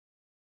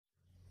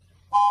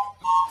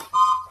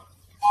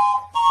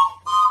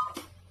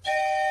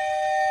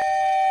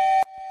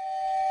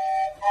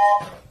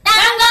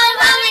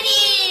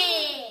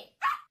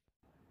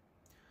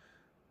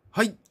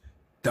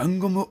ダン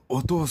ゴム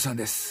お父さん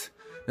です。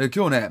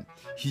今日ね、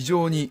非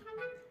常に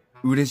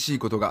嬉しい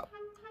ことが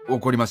起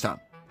こりました。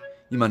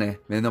今ね、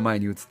目の前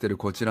に映ってる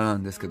こちらな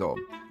んですけど、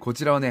こ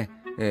ちらはね、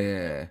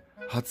20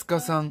日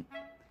さん、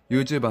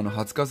YouTuber の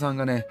20日さん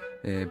がね、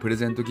プレ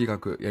ゼント企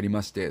画やり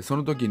まして、そ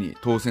の時に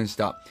当選し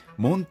た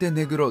モンテ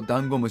ネグロ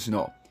ダンゴムシ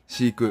の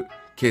飼育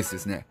ケースで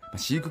すね。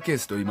飼育ケー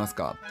スと言います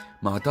か、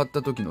当たっ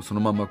た時のその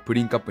ままプ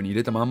リンカップに入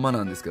れたまんま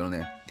なんですけど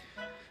ね、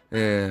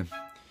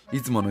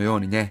いつものよう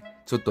にね、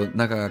ちょっと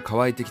中が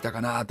乾いてきた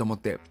かなと思っ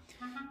て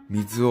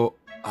水を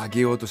あ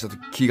げようとした時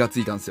気がつ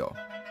いたんですよ。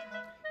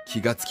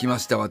気がつきま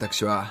した。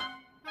私は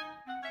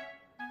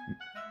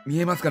見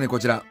えますかね、こ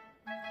ちら。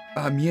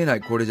見えな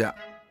い。これじゃ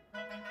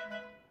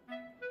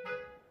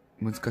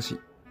難しい。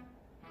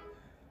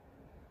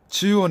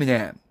中央に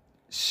ね、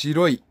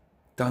白い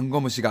ダン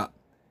ゴムシが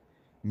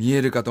見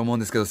えるかと思う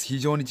んですけど、非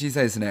常に小さ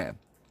いですね。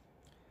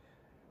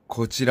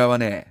こちらは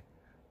ね、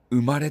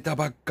生まれた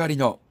ばっかり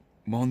の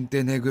モン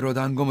テネグロ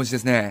ダンゴムシで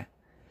すね。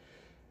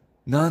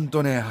なん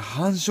とね、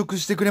繁殖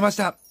してくれまし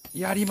た。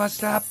やりまし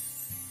た。よ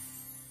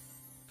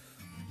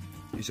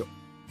いしょ。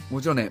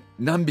もちろんね、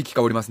何匹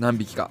かおります。何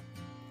匹か。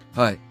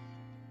はい。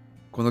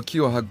この木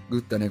をはぐ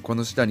ったね、こ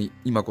の下に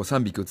今こう3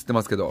匹映って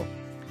ますけど、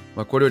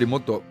これよりも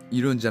っと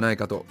いるんじゃない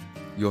かと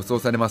予想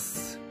されま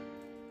す。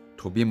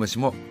トビムシ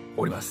も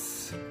おりま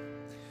す。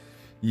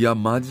いや、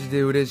マジ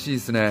で嬉しいで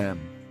すね。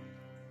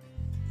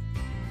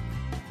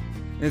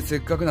せ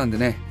っかくなんで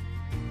ね、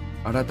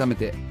改め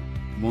て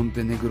モン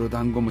テネグロ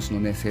ダンゴムシの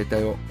ね、生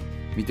態を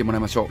見てもら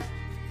いましょ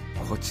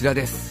う。こちら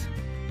です。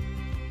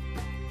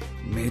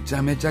めち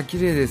ゃめちゃ綺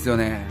麗ですよ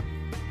ね。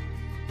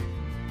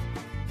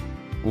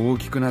大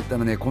きくなった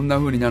らね、こんな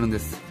風になるんで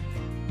す。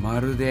ま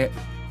るで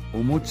お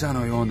もちゃ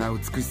のような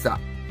美しさ。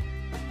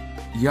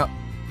いや、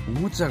お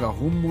もちゃが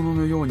本物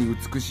のように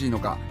美しいの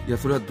か、いや、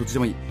それはどっちで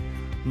もいい。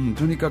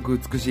とにかく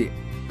美し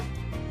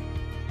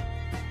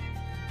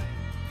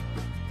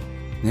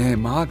いね。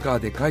マーカー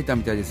で描いた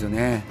みたいですよ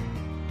ね。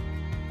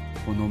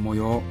この模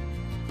様、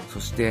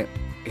そして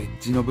エッ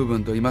ジの部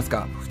分といいます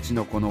か、縁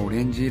のこのオ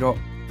レンジ色、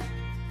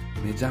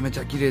めちゃめち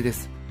ゃ綺麗で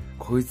す。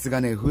こいつ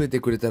がね、増えて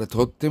くれたら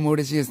とっても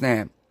嬉しいです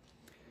ね。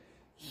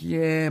ひ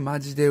えー、マ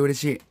ジで嬉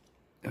し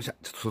い。よっしゃ、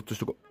ちょっとそっとし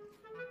とこ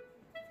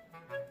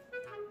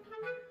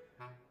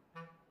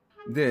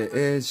う。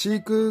で、飼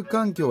育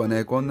環境は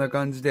ね、こんな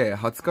感じで、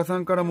20日さ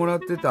んからもらっ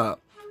てた、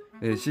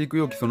飼育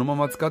容器そのま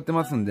ま使って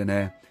ますんで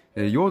ね、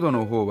用土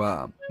の方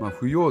は、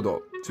腐葉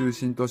土中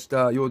心とし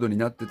た用土に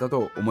なってた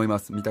と思いま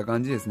す。見た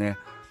感じですね。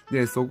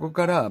で、そこ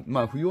から、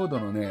腐葉土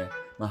のね、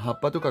葉っ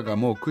ぱとかが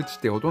もう朽ち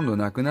てほとんど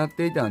なくなっ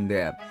ていたん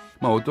で、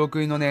お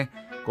得意のね、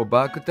こう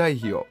バーク堆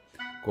肥を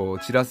こう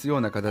散らすよ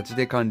うな形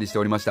で管理して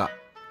おりました。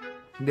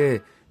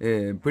で、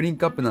プリン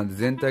カップなんで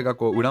全体が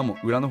こう裏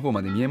の方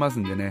まで見えます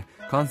んでね、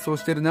乾燥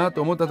してるな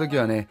と思った時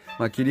はね、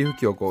霧吹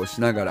きをこう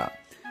しながら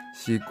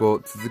飼育を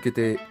続け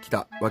てき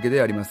たわけ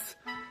であります。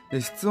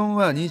で、室温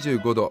は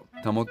25度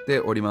保って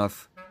おりま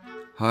す。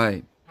は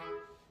い。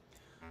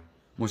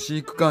もう飼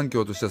育環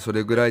境としてはそ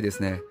れぐらいで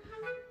すね。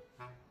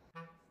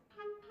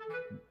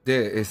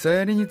で、餌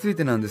やりについ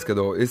てなんですけ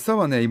ど、餌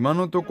はね、今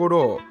のとこ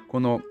ろ、こ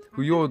の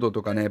腐葉土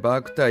とかね、バ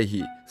ーク堆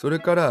肥、それ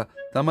から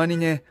たまに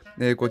ね、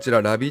こち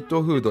らラビッ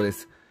トフードで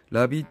す。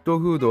ラビット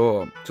フード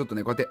をちょっと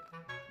ね、こうやって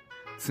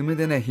爪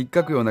でね、引っ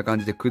かくような感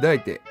じで砕い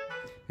て、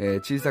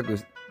小さく、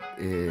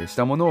し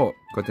たものをこ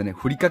うやってね、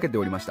振りかけて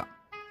おりました。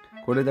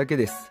これだけ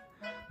です。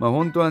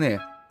本当はね、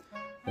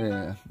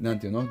なん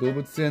ていうの、動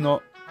物性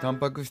のタン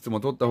パク質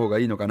も取った方が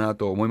いいのかな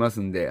と思いま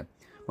すんで、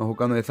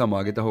他の餌も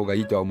あげた方が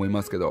いいとは思い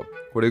ますけど、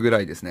これぐら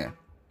いですね。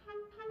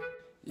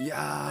い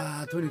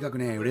やー、とにかく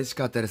ね、嬉し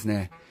かったです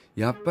ね。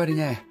やっぱり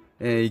ね、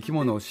生き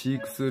物を飼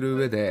育する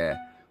上で、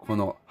こ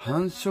の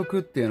繁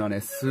殖っていうのは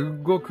ね、すっ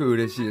ごく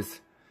嬉しいで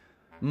す。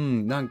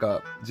なん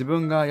か自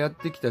分がやっ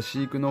てきた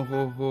飼育の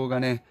方法が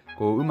ね、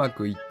こううま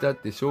くいったっ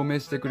て証明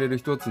してくれる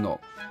一つの、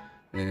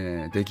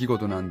出来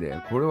事なん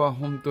で、これは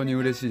本当に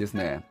嬉しいです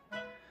ね。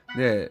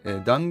で、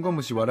ダンゴ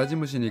ムシ、ワラジ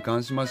ムシに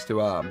関しまして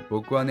は、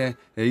僕はね、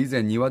以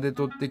前庭で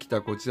取ってき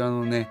たこちら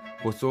のね、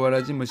ホソワ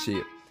ラジムシ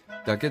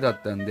だけだ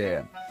ったん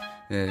で、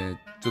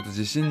ちょっと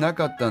自信な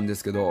かったんで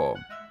すけど、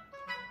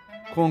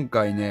今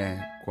回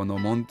ね、この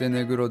モンテ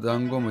ネグロダ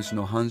ンゴムシ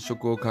の繁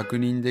殖を確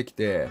認でき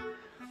て、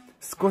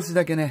少し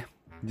だけね、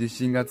自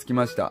信がつき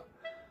ました。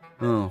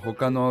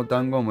他の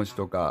ダンゴムシ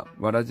とか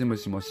ワラジム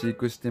シも飼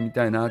育してみ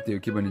たいなってい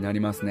う気分になり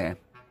ますね。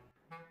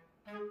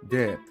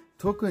で、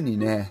特に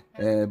ね、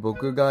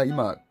僕が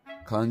今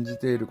感じ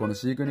ている、この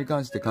飼育に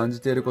関して感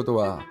じていること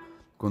は、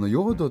この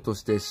用土と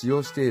して使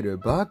用している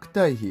バーク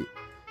堆肥、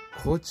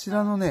こち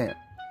らのね、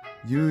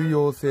有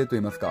用性とい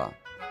いますか、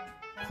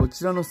こ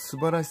ちらの素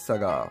晴らしさ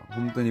が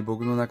本当に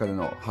僕の中で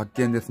の発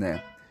見です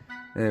ね。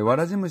ワ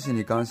ラジムシ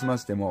に関しま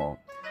しても、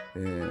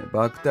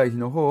バーク堆肥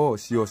の方を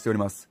使用しており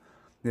ます。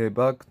で、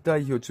バーク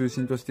堆肥を中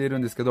心としている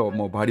んですけど、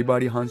もうバリバ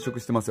リ繁殖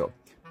してますよ。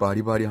バ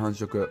リバリ繁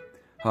殖。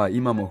はい、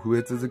今も増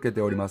え続け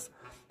ております。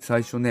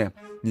最初ね、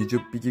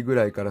20匹ぐ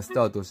らいからス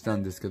タートした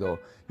んですけど、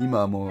今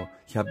はもう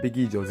100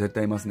匹以上絶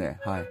対いますね。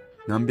はい。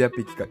何百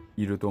匹か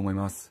いると思い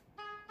ます。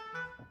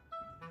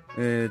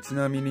ち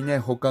なみにね、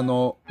他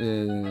の、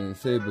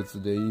生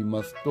物で言い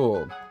ます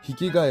と、ヒ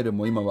キガエル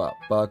も今は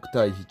バーク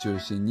堆肥中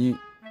心に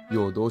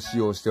用土を使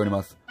用しており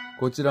ます。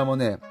こちらも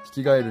ね、ヒ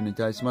キガエルに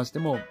対しまして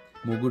も、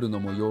潜るの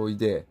も容易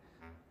で、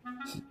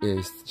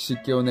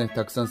湿気をね、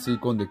たくさん吸い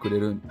込んでく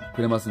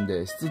れますん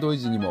で、湿度維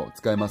持にも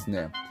使えます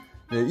ね。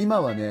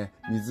今はね、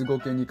水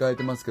苔に変え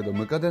てますけど、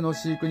ムカデの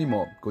飼育に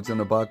もこちら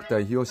のバーク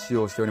堆肥を使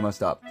用しておりまし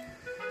た。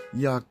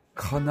いや、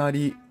かな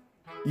り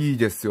いい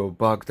ですよ、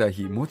バーク堆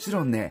肥。もち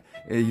ろんね、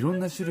いろん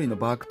な種類の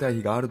バーク堆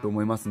肥があると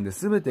思いますんで、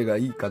全てが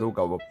いいかどう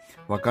かは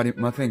分かり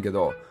ませんけ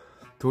ど、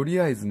と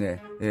りあえず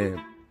ね、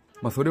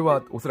それ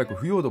はおそらく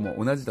腐葉土も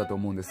同じだと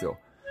思うんですよ。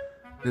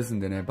ですん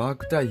でね、バー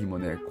ク堆肥も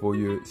ね、こう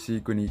いう飼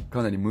育に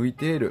かなり向い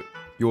ている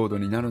用土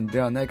になるん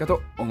ではないか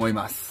と思い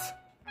ます。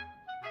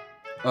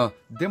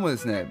でもで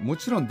すね、も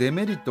ちろんデ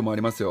メリットもあ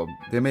りますよ。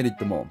デメリッ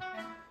トも。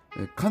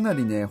かな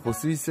りね、保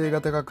水性が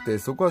高くて、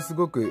そこはす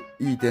ごく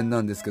いい点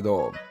なんですけ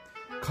ど、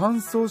乾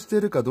燥して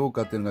いるかどう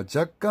かっていうのが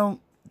若干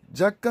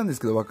で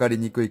すけど分かり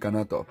にくいか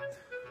なと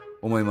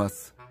思いま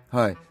す。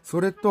はい。そ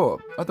れと、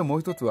あともう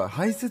一つは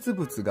排泄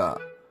物が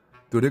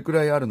どれく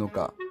らいあるの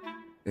か、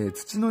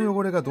土の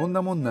汚れがどん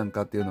なもんなん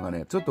かっていうのが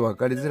ね、ちょっと分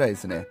かりづらいで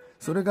すね。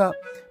それが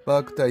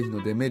バーク堆肥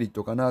のデメリッ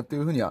トかなとい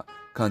うふうには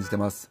感じて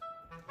ます。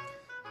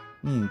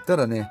た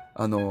だね、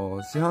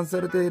市販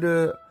されてい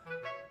る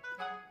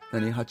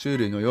爬虫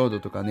類の用土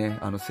とかね、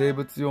生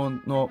物用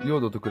の用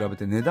土と比べ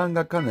て値段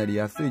がかなり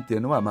安いってい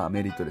うのは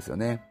メリットですよ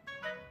ね。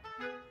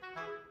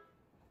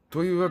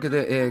というわけ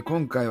で、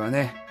今回は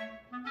ね、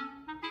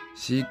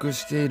飼育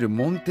している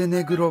モンテ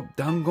ネグロ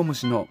ダンゴム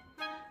シの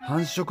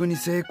繁殖に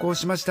成功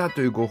しましたと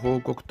いうご報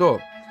告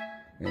と、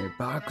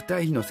バーク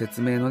堆肥の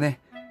説明のね、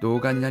動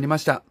画になりま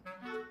した。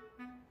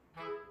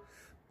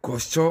ご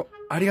視聴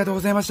ありがとうご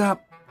ざいました。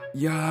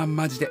いやー、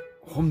マジで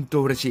本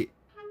当嬉しい。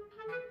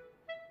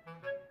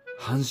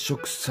繁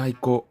殖最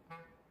高。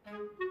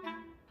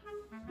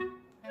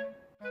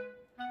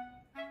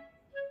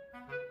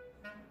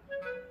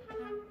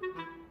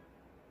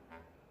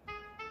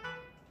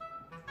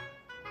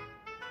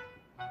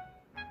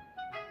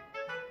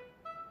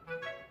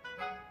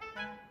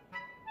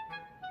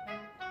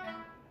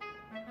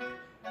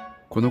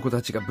この子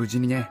たちが無事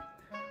にね、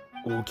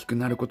大きく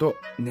なることを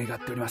願っ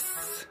ておりま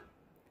す。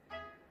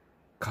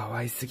可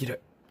愛すぎ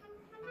る。